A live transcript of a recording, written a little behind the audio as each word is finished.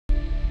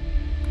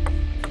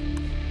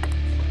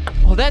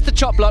there's the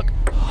chop block.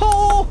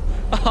 Oh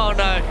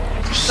no.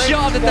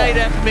 Shot of the day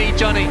there for me,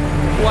 Johnny.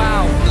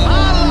 Wow.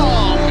 Ma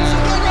Long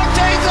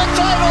retains the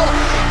title.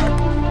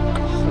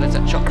 Oh, there's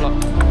that chop block.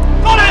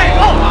 Oh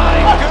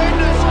my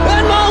goodness.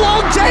 And Ma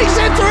Long takes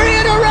it 3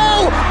 in a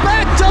row.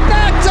 Back to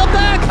back to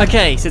back.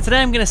 Okay, so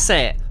today I'm going to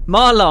say it.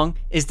 Ma Long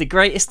is the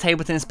greatest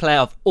table tennis player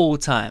of all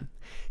time.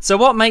 So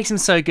what makes him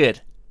so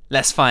good?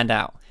 Let's find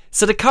out.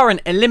 So the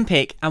current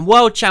Olympic and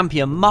world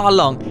champion Ma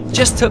Long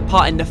just took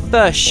part in the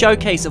first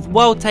showcase of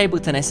world table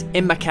tennis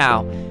in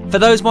Macau. For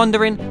those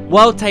wondering,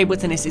 world table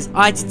tennis is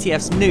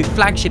ITTF's new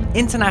flagship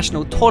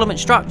international tournament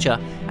structure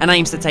and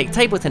aims to take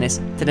table tennis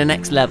to the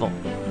next level.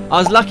 I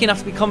was lucky enough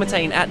to be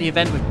commentating at the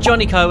event with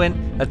Johnny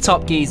Cohen, a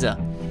top geezer.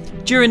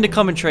 During the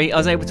commentary, I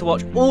was able to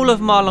watch all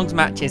of Ma Long's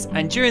matches,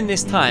 and during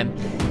this time,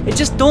 it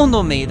just dawned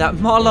on me that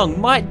Ma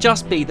Long might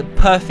just be the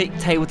perfect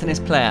table tennis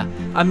player.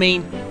 I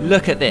mean,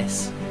 look at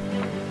this.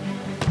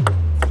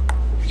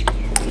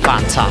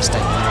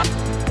 Fantastic.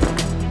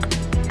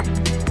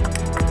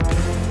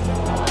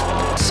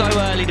 So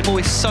early, the ball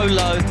is so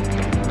low,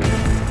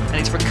 and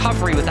his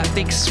recovery with that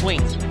big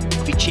swing.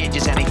 If he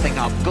changes anything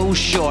up, goes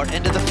short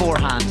into the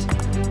forehand,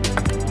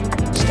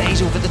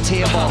 stays over the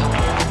table.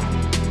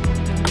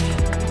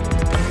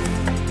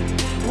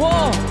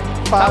 Whoa!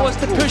 That was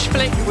the push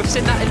flick. We've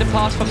seen that in the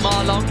past from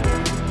Ma Long.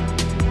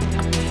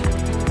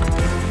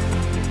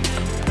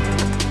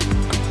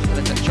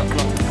 Let's that chop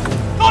block.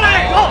 Oh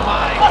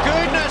my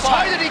goodness!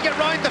 How did he get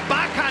round the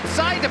backhand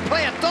side to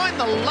play it down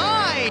the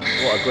line?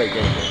 What a great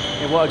game.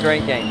 Yeah, what a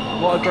great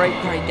game. What a great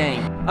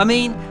game. I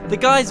mean, the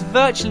guy's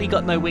virtually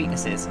got no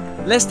weaknesses.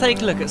 Let's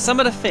take a look at some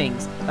of the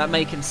things that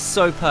make him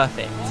so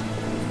perfect.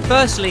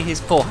 Firstly, his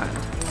forehand.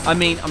 I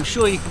mean, I'm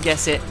sure you can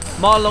guess it.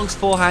 Ma Long's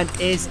forehand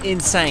is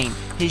insane.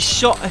 His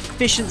shot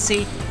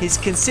efficiency, his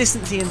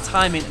consistency and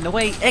timing, and the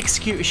way he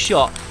executes a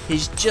shot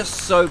is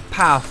just so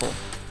powerful.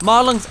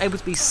 Ma Long's able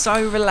to be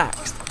so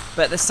relaxed,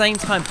 but at the same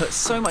time put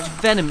so much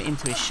venom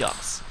into his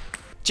shots.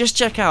 Just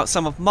check out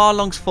some of Ma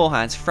Long's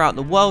forehands throughout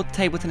the World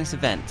Table Tennis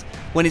event.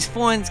 When his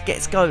forehand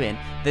gets going,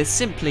 there's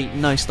simply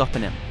no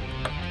stopping him.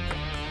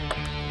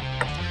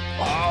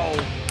 Oh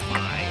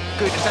my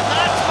goodness, and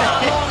that's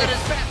Ma Long at his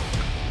best.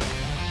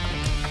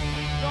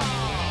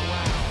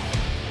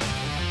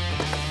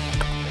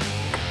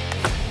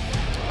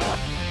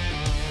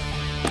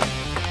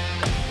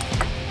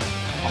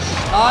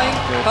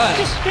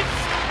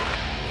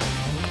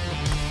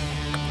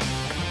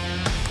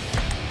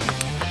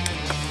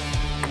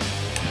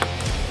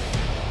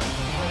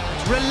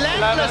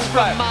 Relentless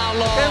from Ma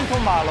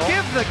Long.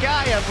 Give the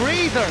guy a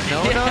breather.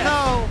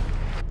 No.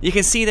 You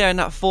can see there in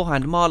that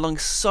forehand, Ma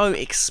Long's so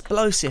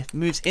explosive,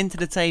 moves into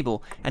the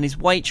table, and his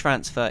weight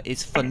transfer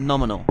is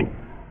phenomenal.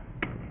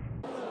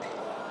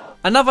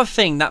 Another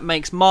thing that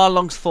makes Ma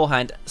Long's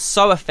forehand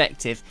so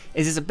effective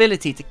is his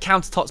ability to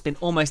counter topspin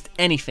almost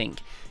anything.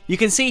 You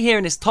can see here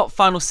in his top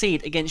final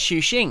seed against Xu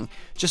Xing,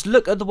 just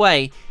look at the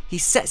way he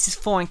sets his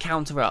forehand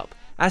counter up.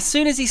 As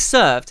soon as he's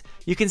served,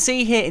 you can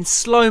see here in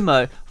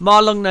slow-mo, Ma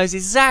Long knows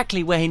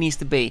exactly where he needs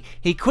to be.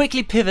 He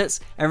quickly pivots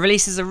and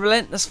releases a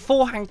relentless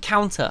forehand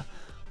counter.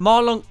 Ma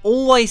Long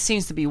always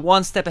seems to be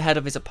one step ahead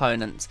of his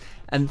opponents,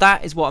 and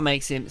that is what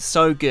makes him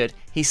so good.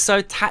 He's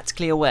so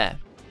tactically aware.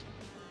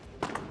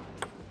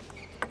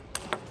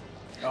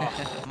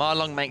 Oh, Ma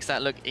Long makes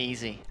that look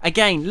easy.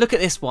 Again, look at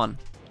this one.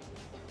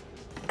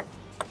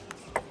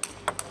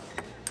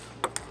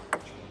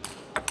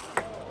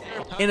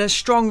 In a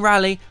strong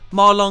rally,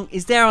 Ma Long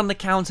is there on the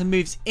counter,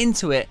 moves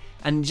into it,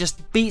 and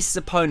just beats his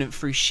opponent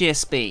through sheer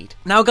speed.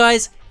 Now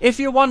guys, if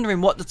you're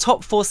wondering what the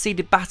top 4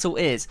 seeded battle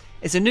is,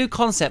 it's a new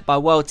concept by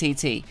World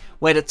TT,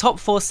 where the top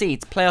 4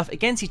 seeds play off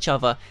against each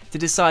other to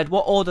decide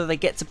what order they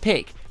get to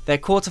pick their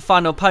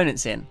quarterfinal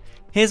opponents in.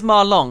 Here's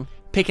Ma Long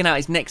picking out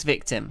his next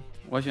victim.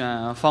 我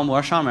选方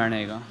博上面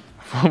那个。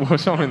方博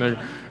上面那个，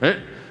哎，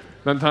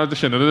那他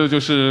选择的就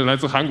是来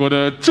自韩国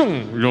的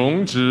郑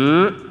荣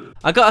植。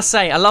 I gotta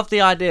say, I love the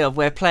idea of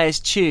where players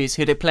choose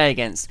who they play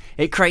against.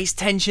 It creates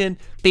tension,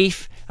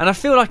 beef, and I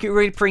feel like it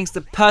really brings the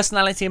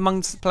personality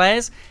amongst the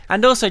players,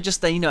 and also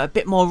just a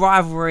bit more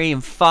rivalry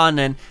and fun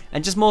and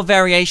just more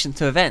variation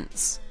to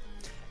events.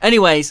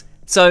 Anyways,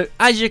 so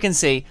as you can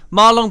see,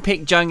 Ma Long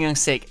picked Jung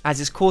Young-sik as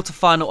his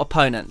quarterfinal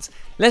opponent.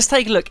 Let's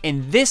take a look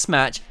in this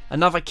match.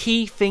 Another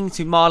key thing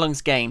to Ma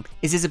Long's game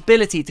is his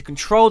ability to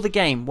control the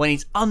game when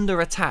he's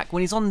under attack,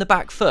 when he's on the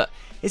back foot,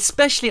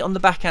 especially on the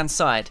backhand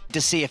side. To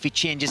see if he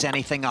changes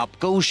anything up,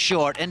 goes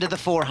short into the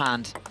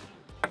forehand,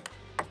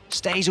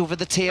 stays over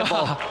the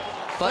table,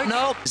 but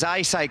no. His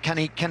eyesight, can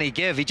he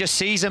give? He just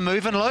sees him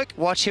moving. Look,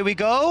 watch, here we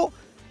go,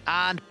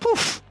 and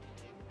poof,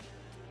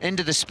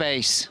 into the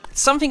space.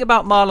 Something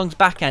about Ma Long's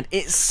backhand,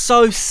 it's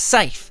so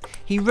safe.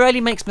 He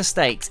rarely makes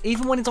mistakes.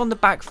 Even when he's on the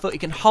back foot, he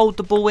can hold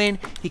the ball in,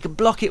 he can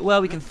block it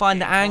well, he can find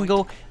the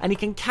angle, and he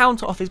can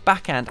counter off his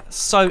backhand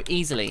so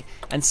easily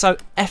and so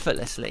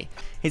effortlessly.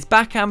 His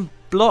backhand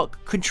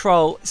block,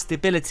 control,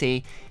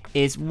 stability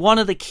is one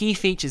of the key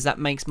features that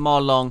makes Ma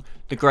Long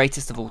the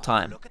greatest of all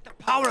time. Look at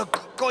the power of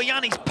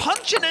Goyan. He's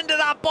punching into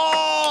that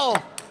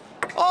ball.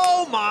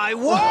 Oh my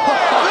word! Look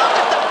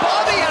at the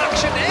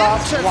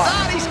into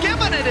that. He's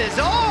given it his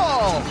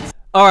all.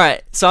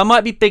 Alright, so I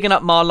might be bigging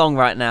up Ma Long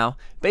right now,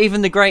 but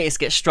even the greatest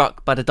get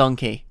struck by the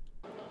donkey.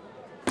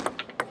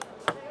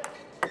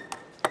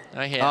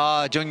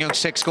 Oh, Jung Young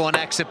 6 going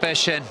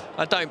exhibition.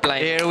 I don't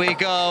blame. Here we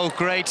go.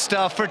 Great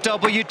stuff for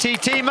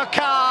WTT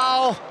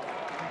Macau.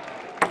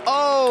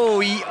 Oh,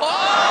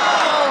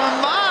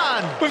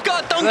 man. We've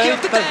got a donkey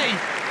of the day.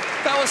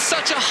 That was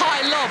such a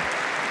high lob.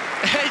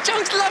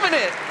 Jung's loving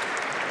it.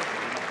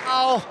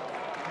 Oh,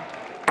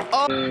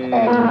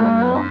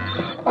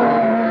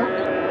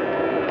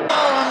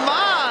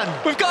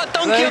 man. We've got a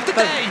donkey of the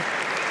day.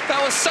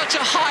 That was such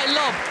a high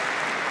lob.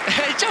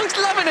 Jung's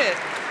loving it.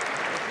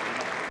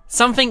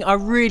 Something I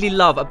really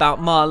love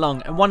about Ma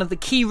Long, and one of the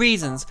key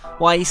reasons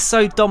why he's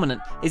so dominant,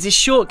 is his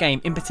short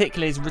game, in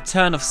particular his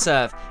return of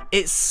serve.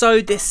 It's so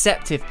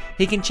deceptive.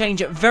 He can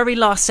change at very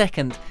last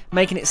second,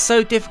 making it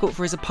so difficult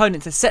for his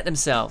opponent to set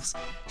themselves.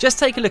 Just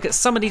take a look at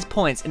some of these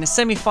points in the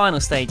semi-final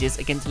stages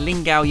against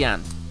Lin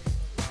Gaoyan.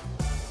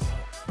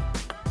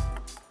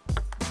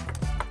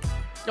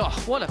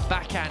 Oh, what a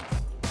backhand.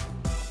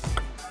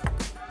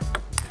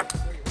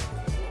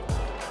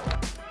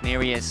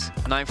 There he is,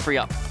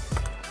 9-3 up.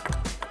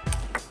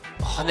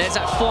 And there's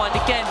that forehand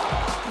again.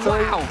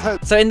 Wow.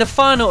 So in the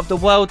final of the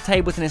World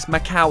Table Tennis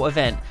Macau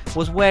event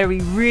was where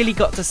we really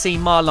got to see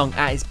Ma Long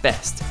at his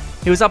best.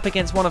 He was up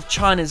against one of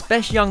China's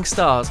best young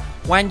stars,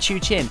 Wang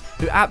Chuqin,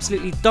 who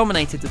absolutely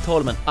dominated the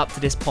tournament up to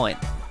this point.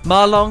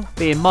 Ma Long,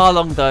 being Ma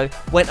Long though,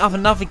 went up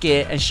another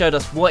gear and showed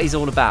us what he's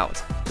all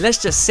about.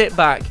 Let's just sit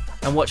back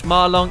and watch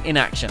Ma Long in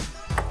action.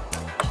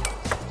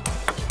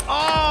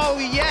 Oh,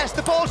 yes,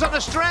 the ball's on the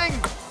string.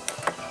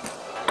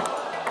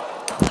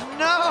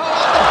 No!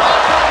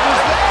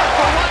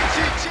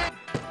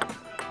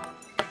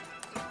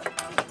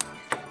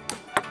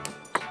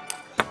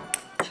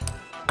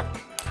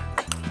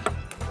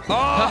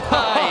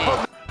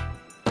 Oh.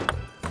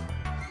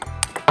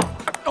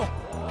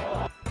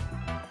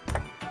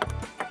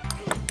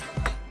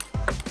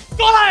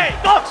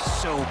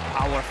 So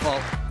powerful.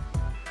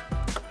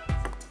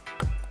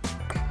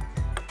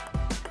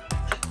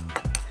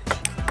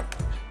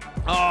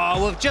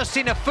 Oh, we've just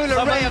seen a full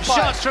array of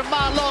shots from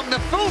Ma Long, the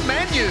full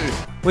menu.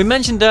 We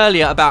mentioned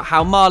earlier about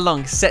how Ma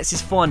Long sets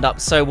his forehand up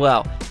so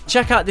well.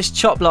 Check out this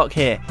chop block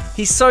here.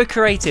 He's so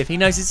creative, he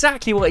knows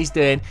exactly what he's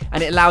doing,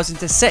 and it allows him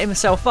to set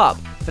himself up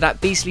for that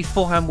beastly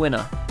forehand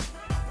winner.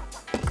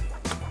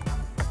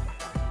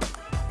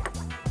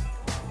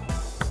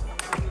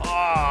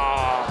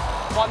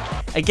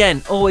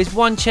 Again, always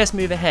one chess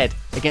move ahead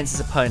against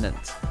his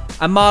opponent.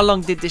 And Ma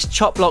Long did this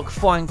chop block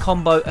forehand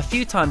combo a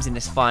few times in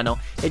this final.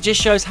 It just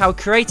shows how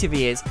creative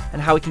he is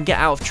and how he can get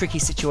out of tricky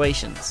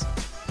situations.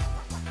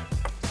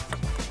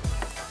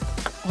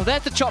 Well,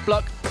 there's the chop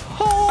block.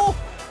 Oh,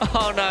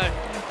 oh no.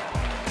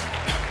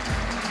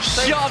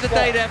 Shot of the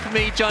day there for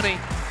me, Johnny.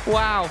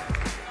 Wow.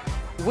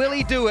 Will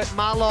he do it,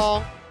 Ma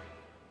Long?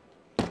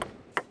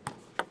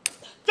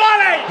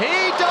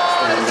 He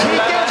does! He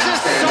gives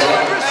us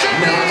solid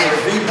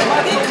receive!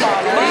 Ma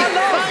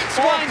Long! Thanks,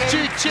 Wang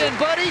Chuqin,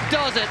 but he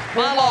does it!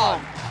 Ma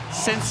Long!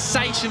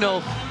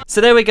 Sensational. So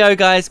there we go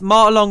guys,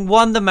 Ma Long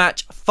won the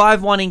match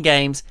 5-1 in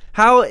games.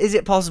 How is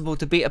it possible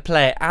to beat a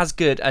player as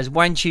good as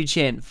Wang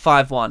Chuqin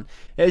 5-1?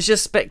 It was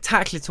just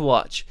spectacular to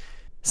watch.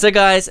 So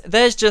guys,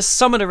 there's just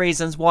some of the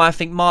reasons why I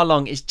think Ma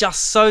Long is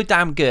just so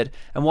damn good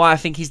and why I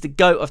think he's the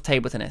GOAT of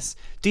table tennis.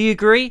 Do you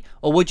agree,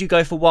 or would you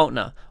go for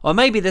Waltner? Or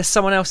maybe there's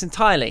someone else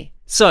entirely?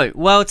 So,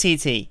 World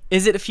TT,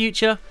 is it the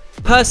future?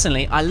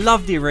 Personally, I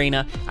love the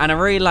arena and I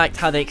really liked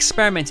how they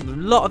experimented with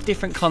a lot of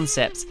different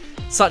concepts,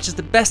 such as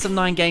the best of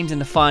 9 games in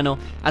the final,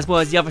 as well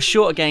as the other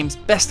shorter games,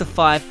 best of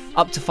 5,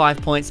 up to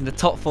 5 points in the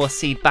top 4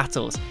 seed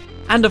battles,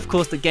 and of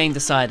course the game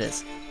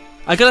deciders.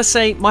 I gotta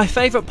say, my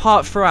favourite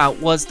part throughout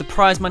was the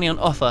prize money on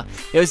offer.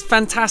 It was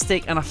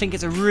fantastic and I think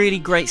it's a really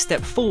great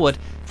step forward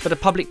for the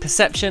public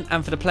perception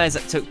and for the players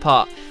that took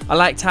part. I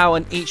liked how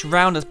in each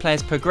round as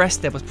players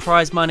progressed there was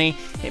prize money.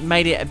 It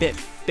made it a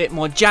bit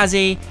more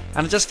jazzy,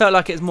 and I just felt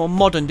like it was more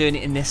modern doing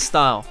it in this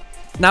style.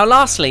 Now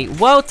lastly,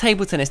 World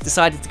Table Tennis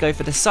decided to go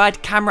for the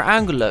side camera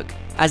angle look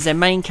as their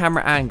main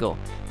camera angle.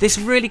 This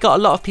really got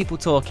a lot of people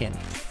talking.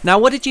 Now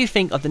what did you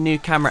think of the new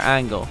camera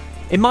angle?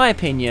 In my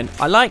opinion,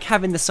 I like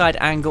having the side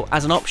angle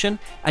as an option,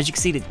 as you can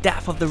see the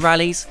depth of the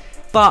rallies,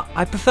 but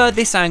I prefer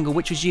this angle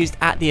which was used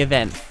at the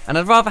event, and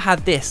I'd rather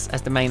have this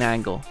as the main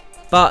angle.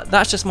 But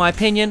that's just my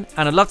opinion,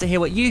 and I'd love to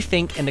hear what you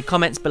think in the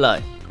comments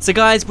below. So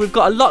guys, we've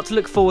got a lot to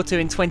look forward to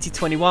in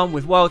 2021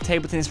 with World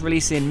Table Tennis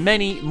releasing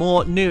many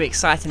more new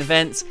exciting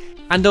events,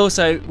 and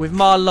also with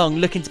Ma Long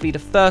looking to be the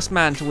first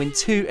man to win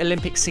 2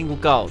 Olympic single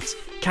golds.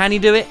 Can he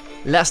do it?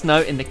 Let us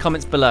know in the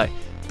comments below.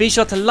 Be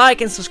sure to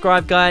like and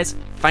subscribe guys.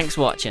 Thanks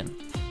for watching.